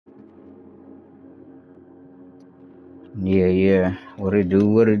Yeah, yeah. What it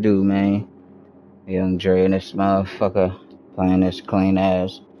do, man? Young Dre and this motherfucker playing this clean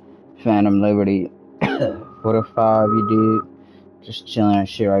ass Phantom Liberty. What a five you did. Just chilling and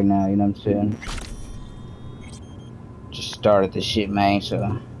shit right now, you know what I'm saying? Just started the shit, man,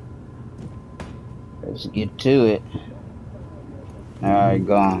 so let's get to it. Alright,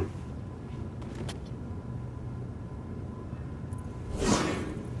 go on.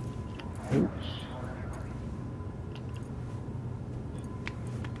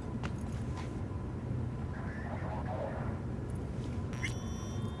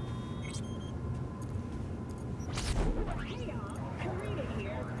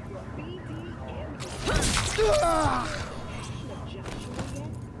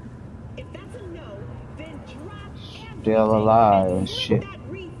 Still alive and shit.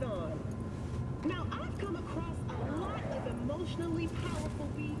 Now, I've come across a lot of emotionally powerful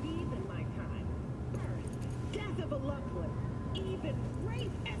BDs in my time. Birth, death of a loved one, even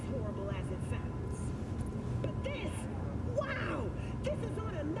rape, as horrible as it sounds. But this, wow, this is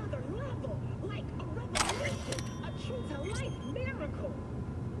on another level, like a revelation, a true-to-life miracle.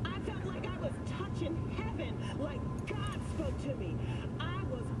 I felt like I was touching heaven, like God spoke to me. I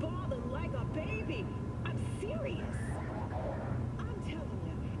was bawling like a baby. I'm serious. I'm telling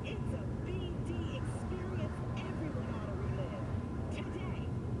you, it's a BD experience everyone ought to relive. Today,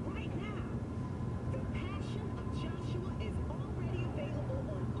 right now. The Passion of Joshua is already available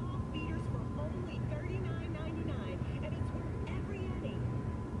on all theaters for only $39.99, and it's worth every penny.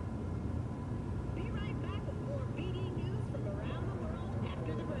 Be right back with more BD news from around the world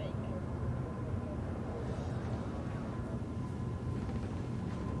after the break.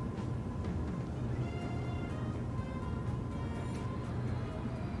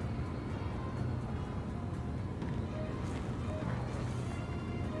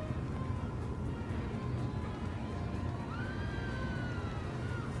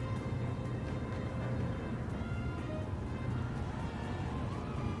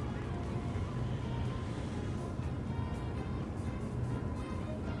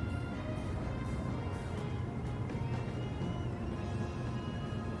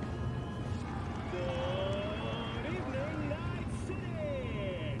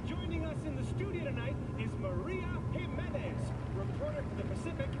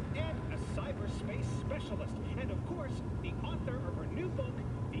 Specialist, and of course, the author of her new book,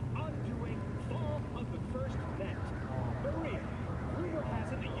 The Undoing Fall of the First Net. Maria, rumor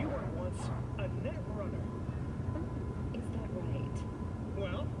has it that you were once a net runner. Is that right?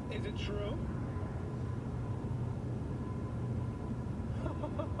 Well, is it true?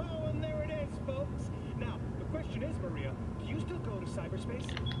 Oh, and there it is, folks. Now, the question is, Maria, do you still go to cyberspace?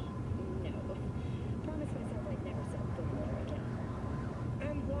 No. Promise myself I'd never set foot in there again.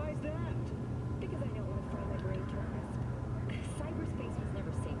 And why's that? Because I don't want to fry my brain to a crisp. Cyberspace was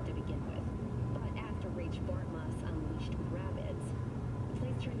never safe to begin with. But after Rage Bartmoss unleashed rabbits, the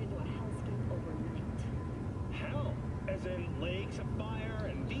place turned into a hellscape overnight. Hell? As in lakes of fire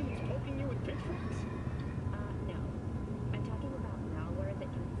and demons poking you with pitchforks? No. I'm talking about malware that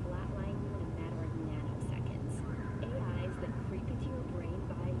can flatline you in a matter of nanoseconds. AIs that creep into your brain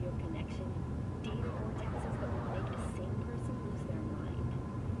via your connection. Data vortexes that will make a sane person lose their mind.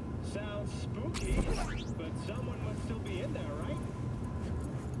 Sounds spooky, but someone must still be in there, right?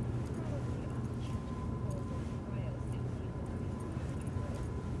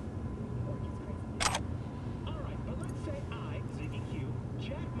 Alright, but let's say I, Ziggy Q,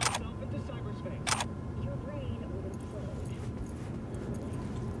 jack myself into cyberspace. Your brain would implode.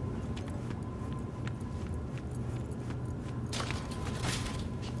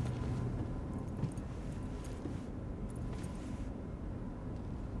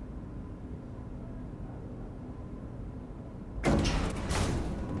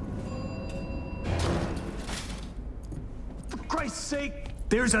 For Christ's sake,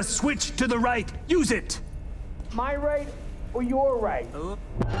 there's a switch to the right. Use it. My right or your right?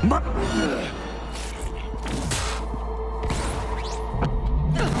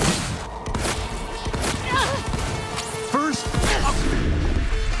 First.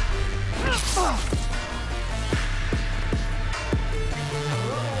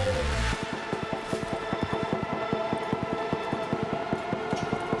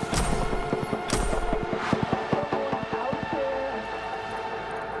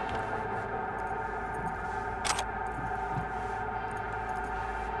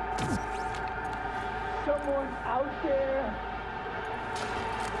 Someone out there.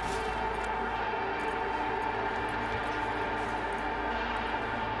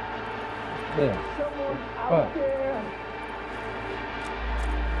 Yeah. Someone out there.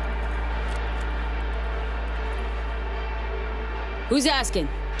 Who's asking?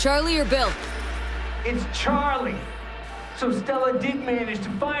 Charlie or Bill? It's Charlie. So Stella did manage to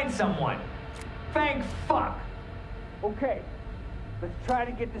find someone. Thank fuck. Okay, let's try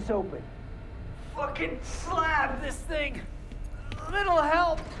to get this open. Fucking slab this thing. A little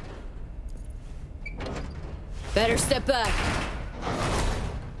help. Better step back.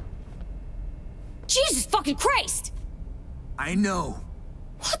 Jesus fucking Christ! I know.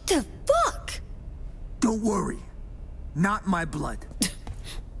 What the fuck? Don't worry. Not my blood.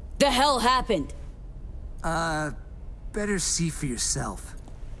 The hell happened? Better see for yourself.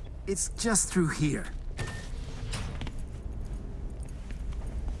 It's just through here.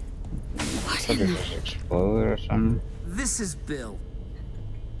 What Did in it the... just explode or something? This is Bill.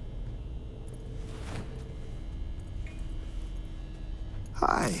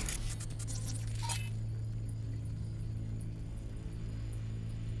 Hi.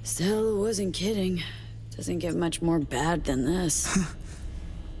 Stella wasn't kidding. Doesn't get much more bad than this.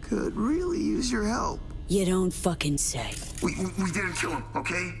 Could really use your help. You don't fucking say. We didn't kill him,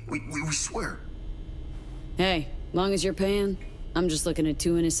 okay? We swear. Hey, long as you're paying, I'm just looking at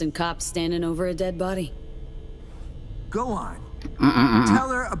two innocent cops standing over a dead body. Go on. Tell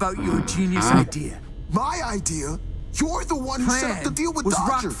her about your genius idea. My idea? You're the one who set up the deal with was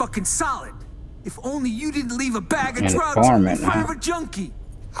Dodger. rock fucking solid. If only you didn't leave a bag of And drugs informant, in front huh? of a junkie.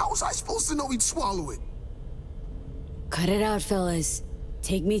 How was I supposed to know he'd swallow it? Cut it out, fellas.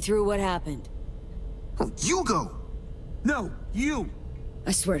 Take me through what happened. Oh, you go. No, you.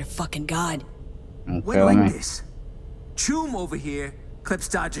 I swear to fucking God. Don't Went tell like me. this. Choom over here clips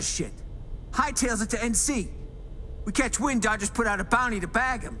Dodger's shit. Hightails it to NC. We catch wind Dodger's put out a bounty to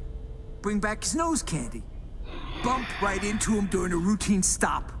bag him. Bring back his nose candy. Bump right into him during a routine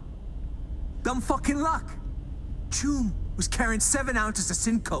stop. Dumb fucking luck. Choom was carrying 7 ounces of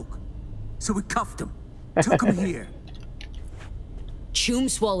sin coke. So we cuffed him. Took him here. Choom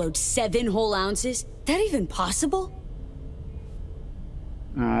swallowed 7 whole ounces? That even possible?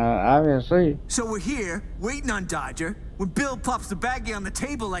 Obviously. So we're here, waiting on Dodger, when Bill plops the baggie on the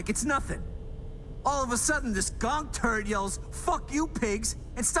table like it's nothing. All of a sudden, this gonk turd yells, "Fuck you, pigs,"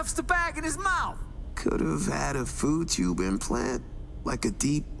 and stuffs the bag in his mouth. Could have had a food tube implant. Like a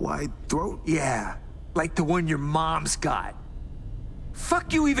deep, wide throat. Yeah, like the one your mom's got.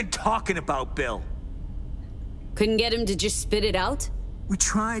 Fuck you even talking about, Bill. Couldn't get him to just spit it out? We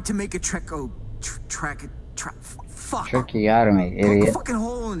tried to make a fuck. Tracheotomy, Poke a idiot. fucking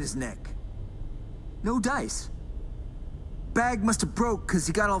hole in his neck. No dice. Bag must have broke because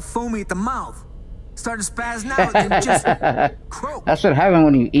he got all foamy at the mouth. Started spazzing out and just croak. That's what happens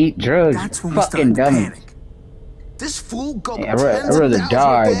when you eat drugs. That's when we Fucking started to dummies. panic. This fool go Yeah, I'd rather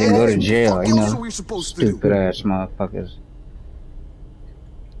die than go to jail, you know? We're supposed to do. Stupid ass motherfuckers.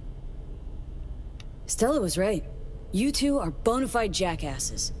 Stella was right. You two are bona fide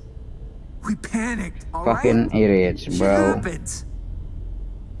jackasses. We panicked, all right? Fucking idiots, Shit bro. happens.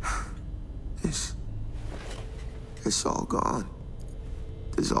 It's all gone.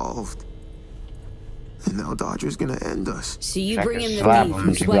 Dissolved. And now Dodger's gonna end us. So you Check bring his him the slap thief him, who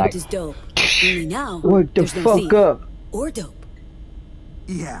just swiped like, his dope. Only now, Wake the there's no fuck thief. up, Or dope.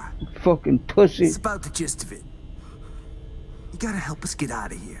 Yeah, fucking pussy. it's about the gist of it. You gotta help us get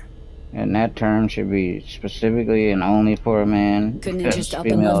out of here. And that term should be specifically and only for a man. Couldn't it because just up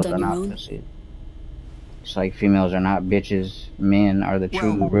and females left on are your not own? pussy. It's like females are not bitches. Men are the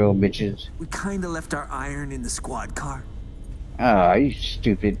true, Well- real bitches. We kinda left our iron in the squad car. Oh, you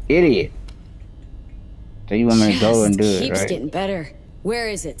stupid idiot. So you want me to go and do it, keeps right? getting better. Where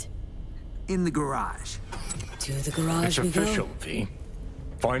is it? In the garage. To the garage It's we official, go. V.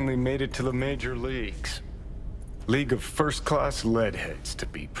 Finally made it to the major leagues. League of first-class leadheads, to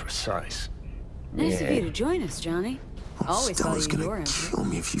be precise. Nice of Yeah. you to join us, Johnny. Always call Stella's you gonna your emperor. kill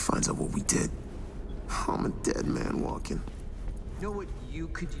me if she finds out what we did. I'm a dead man walking. You know what you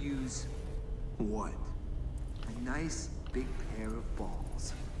could use? What? A nice big pair of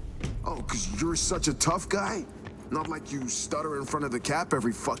balls. Oh, 'cause you're such a tough guy? Not like you stutter in front of the cap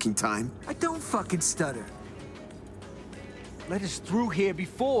every fucking time. I don't fucking stutter. Let us through here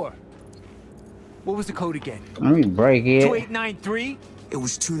before. What was the code again? Let me break it. 2893? It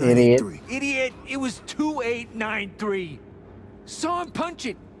was 293. Idiot, it was 2893. Saw him punch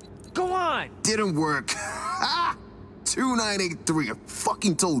it. Go on. Didn't work. 2983. I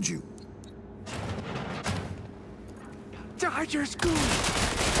fucking told you. Dodger school.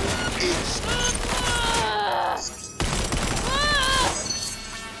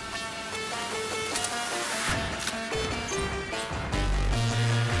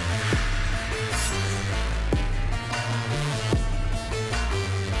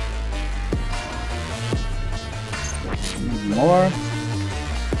 more?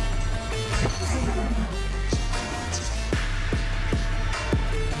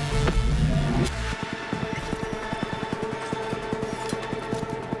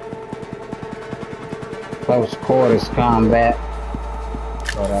 Close quarters combat.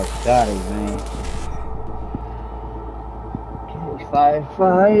 Oh, that's got it, man. Okay,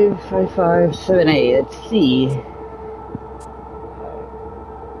 555578. Let's see.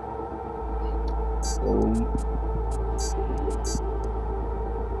 Boom.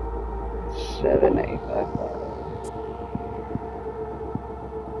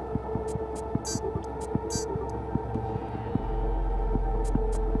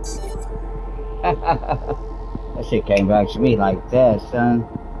 That shit came back to me like that, son.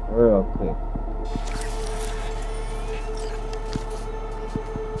 Real quick.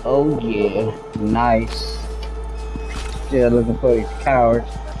 Oh yeah, nice. Still looking for these cowards.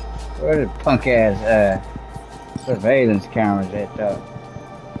 Where the punk ass surveillance cameras at though?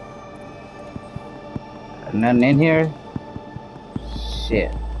 Nothing in here?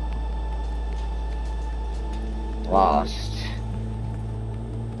 Shit. Lost.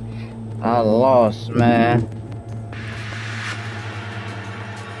 I lost, man.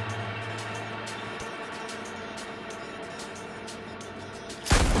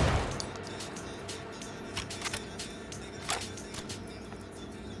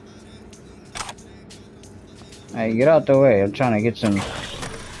 Hey, get out the way. I'm trying to get some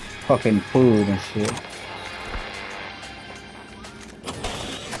fucking food and shit.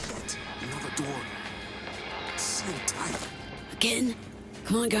 Another door. So tight. Again?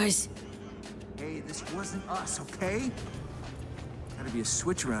 Come on, guys. Hey, this wasn't us, okay? Gotta be a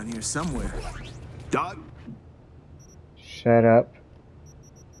switch around here somewhere. Doc, Shut up.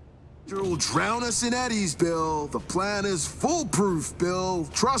 you'll drown us in eddies, Bill. The plan is foolproof, Bill.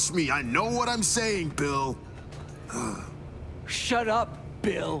 Trust me, I know what I'm saying, Bill. Shut up,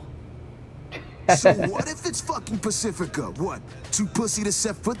 Bill. So what if it's fucking Pacifica? What? Too pussy to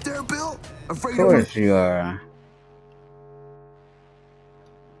set foot there, Bill? Of Afraid course you are.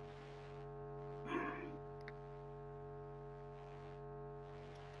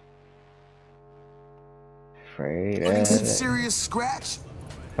 Afraid of of some it. serious scratch?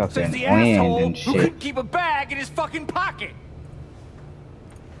 Fucking Says the wind asshole and who shit. couldn't keep a bag in his fucking pocket.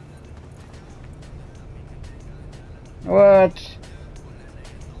 What?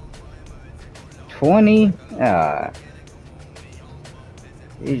 20? Ah.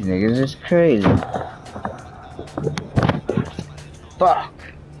 These niggas is crazy. Fuck.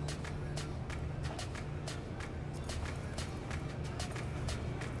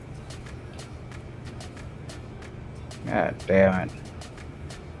 God damn it.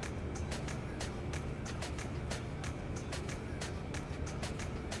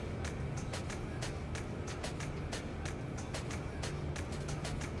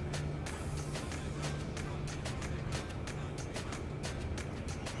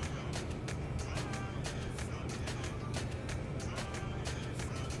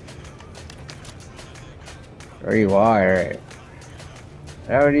 Where you are, right?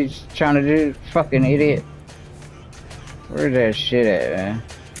 That what he's trying to do, fucking idiot. Where's that shit at, man?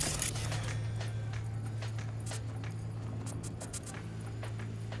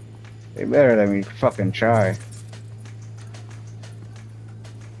 They better let me fucking try.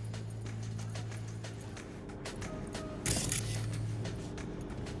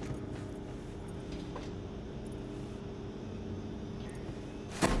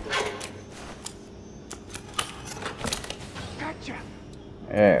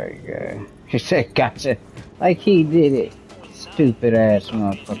 There we go. He said gotcha. Like he did it. Stupid ass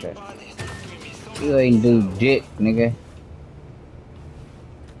motherfucker. You ain't do dick, nigga.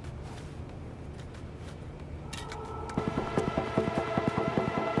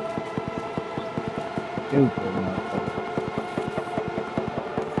 Stupid motherfucker.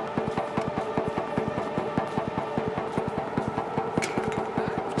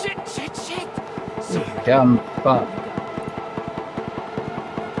 Shit. Dumb fuck.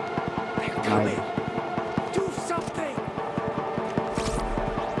 They're coming. Do something.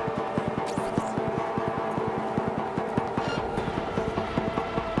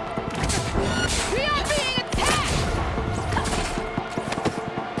 We are being attacked!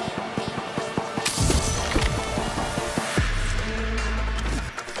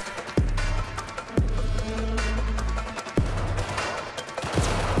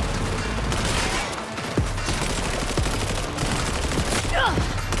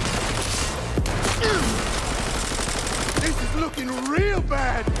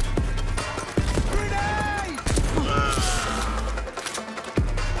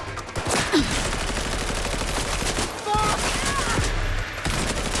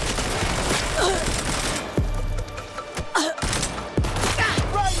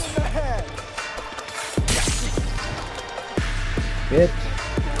 bitch.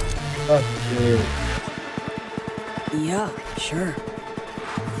 Fuck you. Yeah, sure.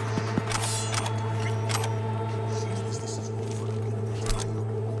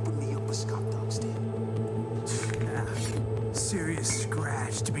 Serious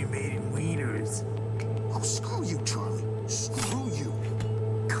scratch to be made in wieners. Oh, screw you, Charlie. Screw you.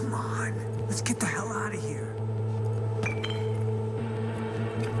 Come on, let's get the hell out of here.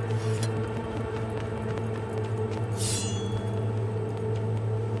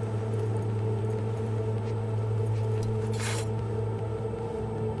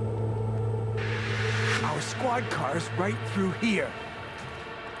 Our squad car's right through here.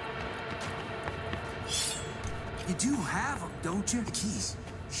 You do have them, don't you? The keys.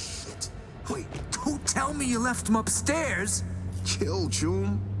 Shit. Wait, don't tell me you left them upstairs. Chill,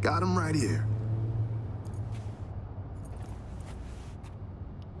 Choom. Got him right here.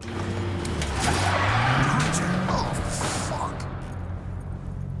 Oh, fuck.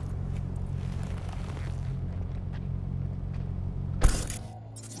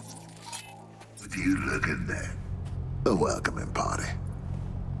 Would you look at that? A welcoming party.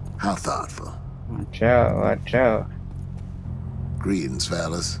 How thoughtful. Watch out, watch out. Greetings,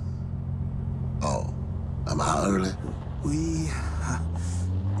 fellas. Oh, am I early?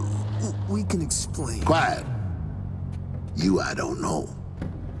 We can explain. Quiet. You I don't know.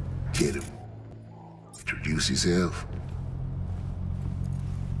 Kid, introduce yourself.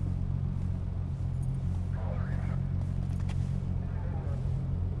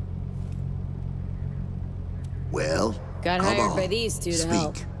 Well, Got come hired on, by these two to speak.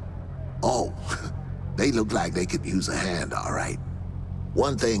 help. Oh, they look like they could use a hand, all right.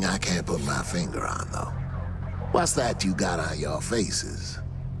 One thing I can't put my finger on, though. What's that you got on your faces?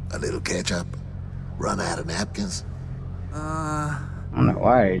 A little ketchup? Run out of napkins? I don't know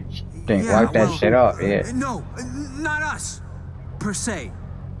why they didn't wipe that shit off yet. No, not us, per se.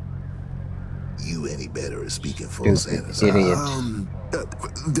 You any better at speaking full Stupid sentences? idiot.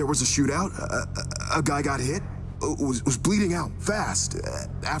 There was a shootout. A guy got hit. Was bleeding out fast.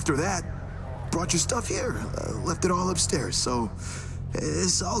 After that, brought your stuff here. Left it all upstairs. So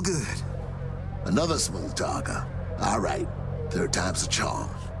it's all good. Another smooth talker. All right, third time's a charm.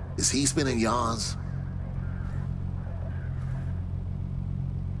 Is he spinning yarns?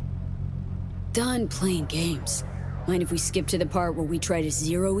 Done playing games. Mind if we skip to the part where we try to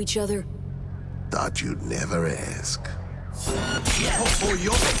zero each other? Thought you'd never ask. Oh,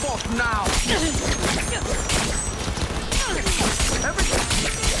 you're fucked now.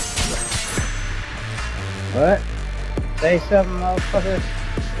 What? Say something, motherfucker?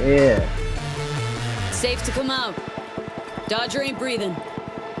 Yeah. Safe to come out. Dodger ain't breathing.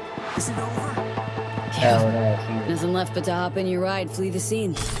 Is it over? Coward ass you. Nothing left but to hop in your ride, flee the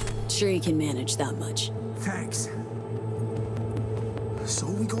scene. Sure you can manage that much. Thanks. So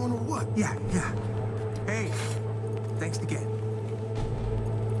we going or what? Yeah. Hey, thanks again.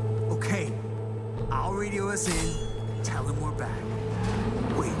 Okay, I'll radio us in, tell him we're back.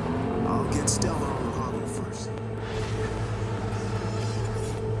 Wait, I'll get Stella on the Harlem first.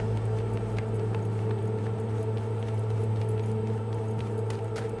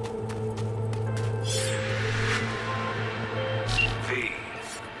 V,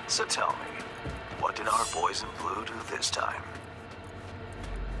 so tell me, what did our boys in blue do this time?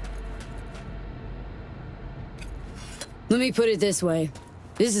 Let me put it this way.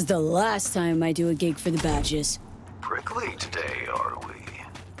 This is the last time I do a gig for the badges. Prickly today, are we?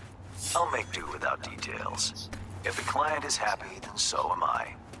 I'll make do without details. If the client is happy, then so am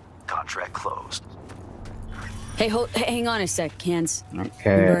I. Contract closed. Hey, hang on a sec, Cans. Okay.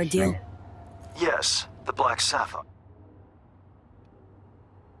 Remember our deal? Yes, the Black Sapphire.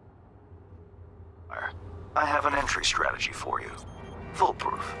 I have an entry strategy for you.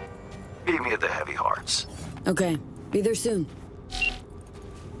 Foolproof. Meet me at the Heavy Hearts. Okay, be there soon.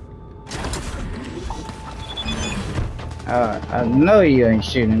 I know you ain't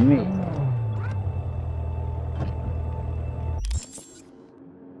shooting me.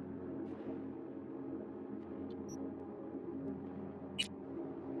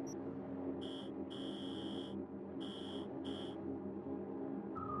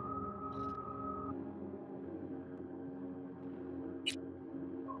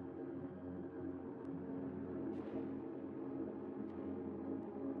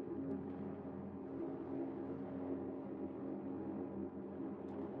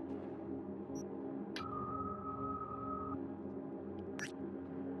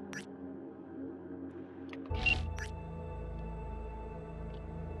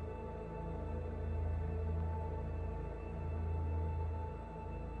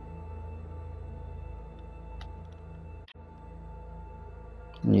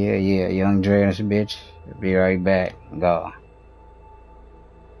 Yeah, young Dre and this bitch. Be right back. Go.